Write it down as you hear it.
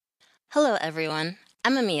Hello, everyone.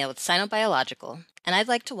 I'm Amia with Sinobiological, and I'd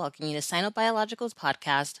like to welcome you to Sinobiological's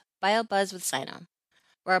podcast, BioBuzz with Sino,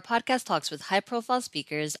 where our podcast talks with high-profile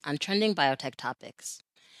speakers on trending biotech topics.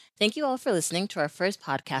 Thank you all for listening to our first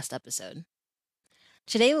podcast episode.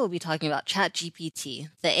 Today, we'll be talking about ChatGPT,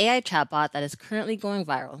 the AI chatbot that is currently going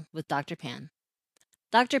viral, with Dr. Pan.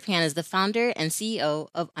 Dr. Pan is the founder and CEO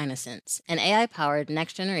of Innocence, an AI-powered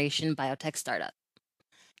next-generation biotech startup.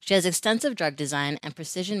 She has extensive drug design and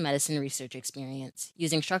precision medicine research experience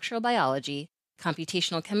using structural biology,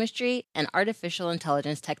 computational chemistry, and artificial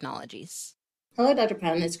intelligence technologies. Hello, Dr.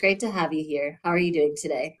 Pan. It's great to have you here. How are you doing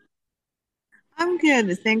today? I'm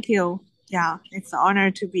good, thank you. Yeah, it's an honor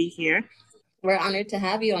to be here. We're honored to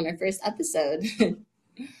have you on our first episode.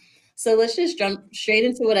 So let's just jump straight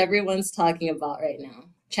into what everyone's talking about right now,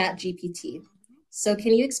 ChatGPT. So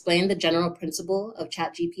can you explain the general principle of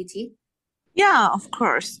ChatGPT? Yeah, of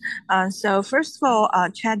course. So first of all,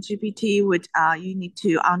 ChatGPT would you need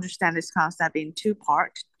to understand this concept in two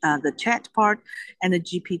parts, the chat part and the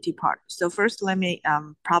GPT part. So first, let me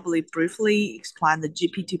probably briefly explain the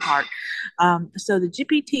GPT part. So the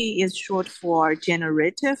GPT is short for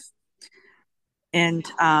generative and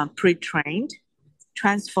pre-trained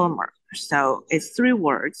transformer. So it's three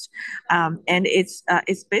words, and it's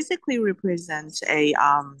basically represents a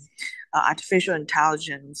artificial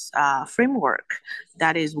intelligence framework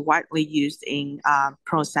that is widely used in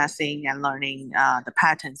processing and learning the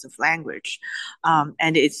patterns of language,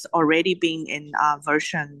 and it's already been in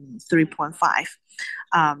version 3.5.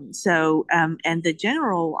 And the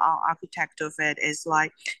general architect of it is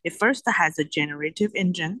like it first has a generative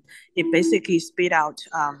engine. It basically spit out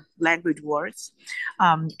language words,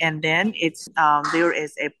 and then there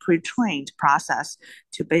is a pre-trained process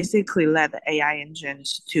to basically let the AI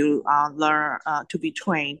engines to learn to be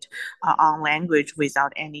trained on language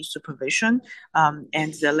without any supervision.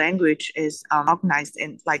 And the language is organized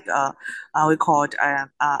in like we call it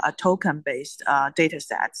a token-based data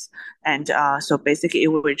sets. And so basically, it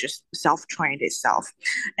will just self-train itself.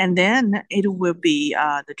 And then it will be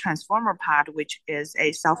the transformer part, which is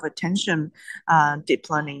a self-attention deep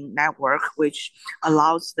learning network, which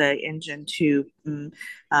allows the engine to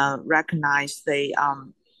recognize the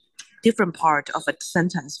different part of a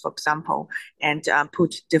sentence, for example, and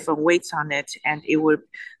put different weights on it, and it would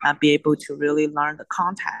be able to really learn the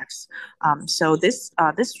context. So this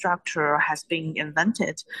structure has been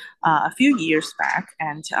invented a few years back,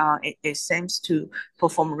 and it seems to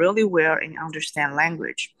perform really well in understand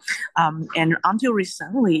language. And until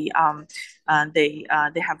recently, they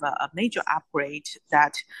have a major upgrade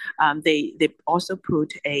that they also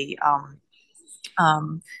put a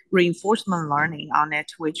reinforcement learning on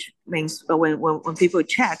it, which means when people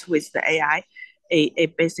chat with the AI,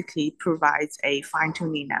 it basically provides a fine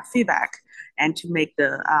tuning feedback and to make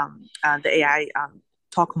the AI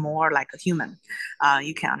talk more like a human.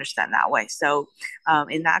 You can understand that way. So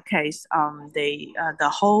in that case,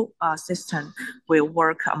 the whole system will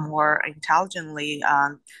work more intelligently.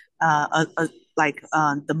 Like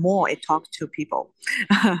the more it talks to people,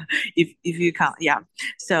 if you can, yeah.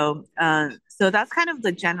 So that's kind of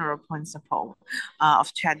the general principle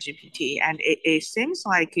of ChatGPT, and it seems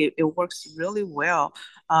like it works really well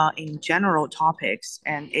in general topics,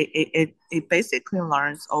 and it basically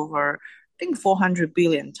learns over I think 400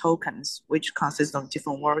 billion tokens, which consist of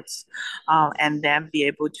different words, and then be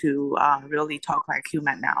able to really talk like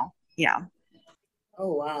human now. Yeah.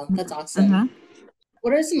 Oh, wow, that's awesome. Mm-hmm.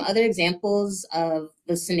 What are some other examples of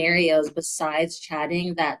the scenarios besides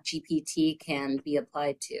chatting that GPT can be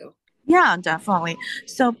applied to? Yeah, definitely.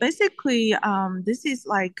 So basically, this is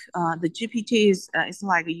like the GPT is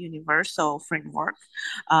like a universal framework.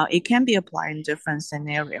 It can be applied in different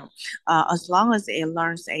scenario, as long as it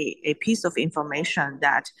learns a piece of information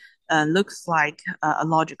that looks like a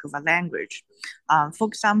logic of a language. For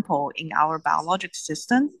example, in our biologic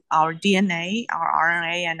system, our DNA, our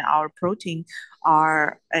RNA, and our protein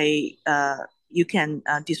are a you can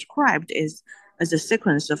describe it as a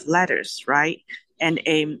sequence of letters, right? And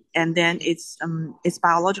then its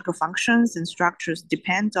biological functions and structures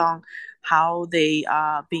depend on how they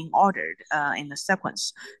are being ordered in the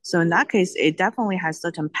sequence. So in that case, it definitely has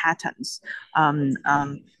certain patterns. Um,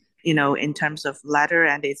 um, in terms of letter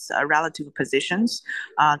and its relative positions,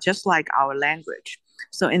 just like our language.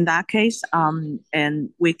 So in that case, and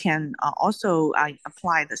we can also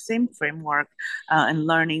apply the same framework in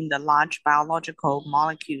learning the large biological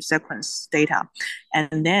molecule sequence data,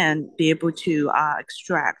 and then be able to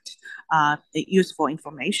extract useful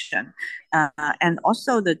information. And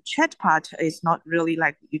also the chat part is not really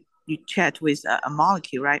like you chat with a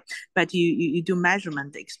molecule, right? But you do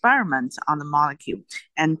measurement experiments on the molecule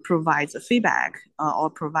and provides a feedback or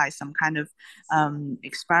provide some kind of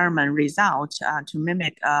experiment result to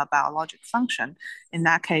mimic a biologic function. In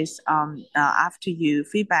that case, after you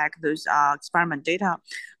feedback those experiment data,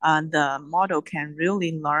 the model can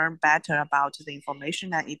really learn better about the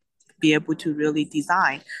information and it be able to really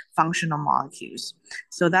design functional molecules.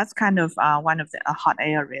 So that's kind of one of the hot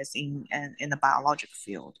areas in the biologic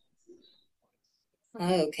field.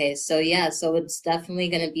 Oh, okay. So yeah, so it's definitely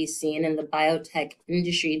going to be seen in the biotech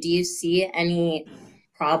industry. Do you see any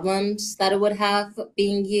problems that it would have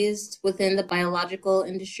being used within the biological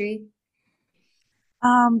industry?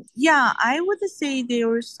 Yeah, I would say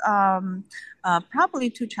there's probably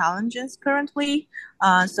two challenges currently.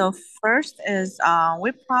 So first is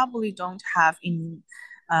we probably don't have in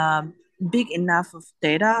um, big enough of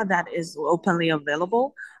data that is openly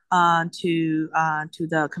available to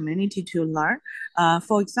the community to learn.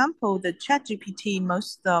 For example, the ChatGPT,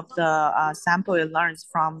 most of the sample it learns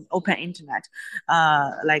from open internet,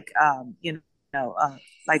 like know,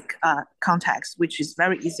 like context, which is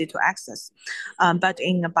very easy to access. But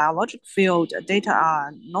in the biologic field, data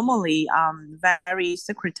are normally very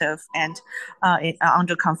secretive and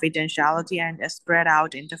under confidentiality and spread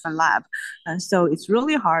out in different lab. And so it's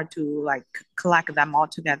really hard to like collect them all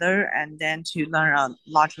together and then to learn a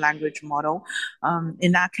large language model.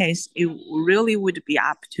 In that case, it really would be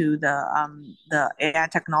up to the AI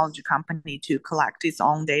technology company to collect its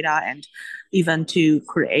own data and even to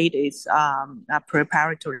create its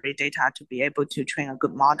preparatory data to be able to train a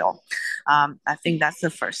good model. I think that's the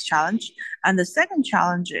first challenge. And the second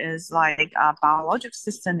challenge is like biologic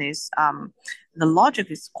system is the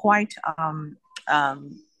logic is quite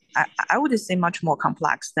I would say much more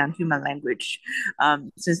complex than human language,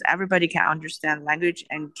 since everybody can understand language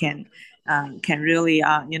and can really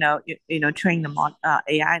train the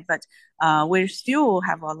AI, but we still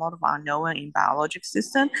have a lot of unknown in biologic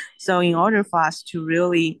system. So in order for us to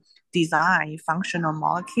really design functional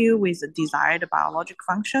molecule with a desired biologic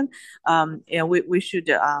function, yeah, we would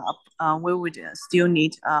still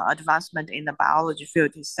need advancement in the biology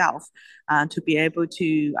field itself to be able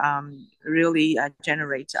to really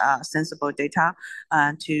generate sensible data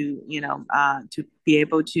to to be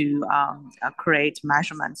able to create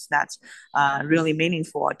measurements that's really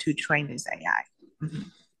meaningful to train this AI. Mm-hmm.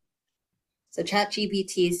 So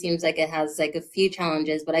ChatGPT seems like it has like a few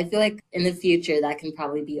challenges, but I feel like in the future that can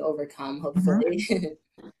probably be overcome, Mm-hmm. hopefully.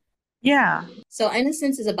 Yeah. So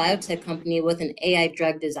Innocence is a biotech company with an AI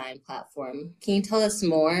drug design platform. Can you tell us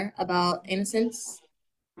more about Innocence?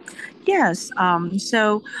 Yes.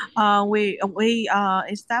 We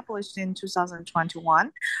established in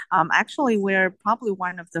 2021. Actually, we're probably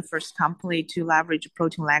one of the first company to leverage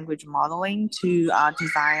protein language modeling to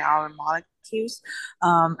design our molecules.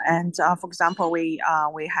 And For example, we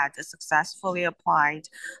had successfully applied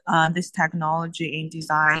this technology in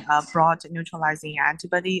design a broad neutralizing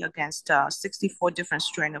antibody against 64 different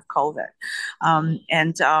strain of COVID.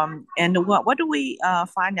 And what do we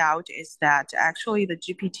find out is that actually the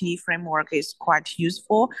GPT framework is quite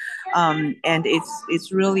useful, and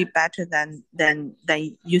it's really better than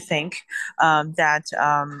you think. That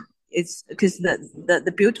It's because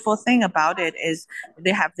the beautiful thing about it is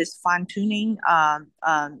they have this fine tuning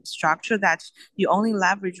structure that you only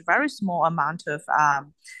leverage very small amount of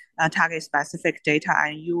target specific data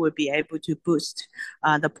and you will be able to boost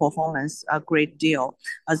the performance a great deal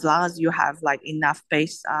as long as you have like enough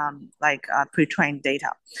base pre-trained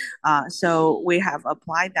data. So we have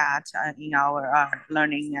applied that in our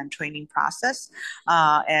learning and training process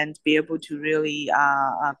and be able to really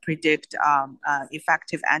predict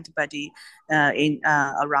effective antibody in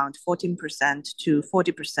around 14% to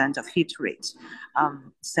 40% of hit rate.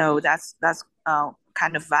 So that's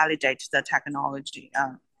kind of validates the technology.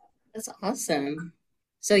 That's awesome.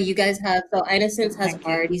 So you guys have, so Innocence has Thank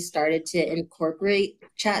you. already started to incorporate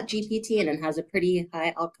ChatGPT and it has a pretty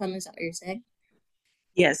high outcome, is that what you're saying?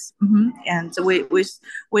 Yes, and we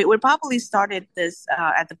probably started this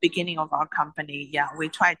at the beginning of our company. Yeah, we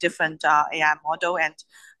tried different AI model, and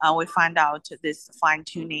we find out this fine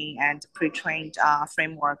tuning and pre-trained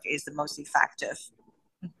framework is the most effective.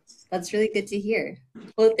 That's really good to hear.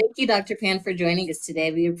 Well, thank you, Dr. Pan, for joining us today.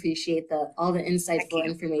 We appreciate all the Thank insightful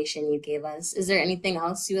you. information you gave us. Is there anything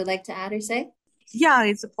else you would like to add or say? Yeah,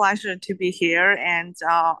 it's a pleasure to be here, and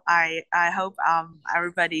I hope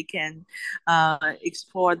everybody can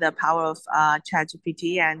explore the power of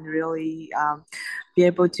ChatGPT and really be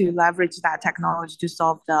able to leverage that technology to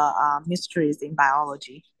solve the mysteries in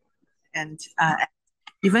biology and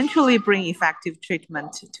eventually bring effective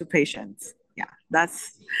treatment to patients. Yeah.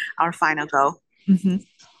 That's our final goal. Mm-hmm.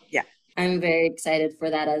 Yeah. I'm very excited for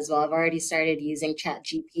that as well. I've already started using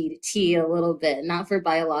ChatGPT a little bit, not for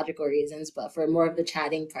biological reasons, but for more of the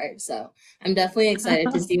chatting part. So I'm definitely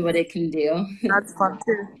excited to see what it can do. That's fun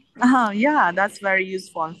too. Yeah, that's very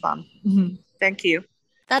useful and fun. Thank you.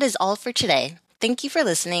 That is all for today. Thank you for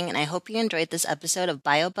listening, and I hope you enjoyed this episode of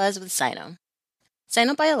BioBuzz with Sino.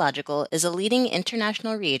 Sino Biological is a leading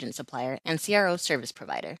international reagent supplier and CRO service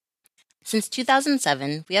provider. Since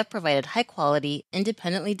 2007, we have provided high-quality,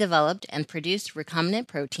 independently developed and produced recombinant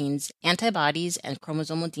proteins, antibodies, and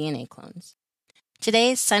chromosomal DNA clones.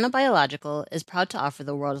 Today, Sinobiological is proud to offer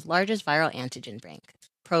the world's largest viral antigen bank,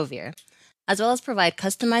 Provir, as well as provide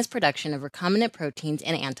customized production of recombinant proteins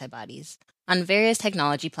and antibodies on various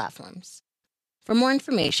technology platforms. For more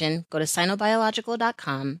information, go to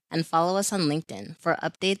sinobiological.com and follow us on LinkedIn for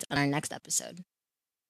updates on our next episode.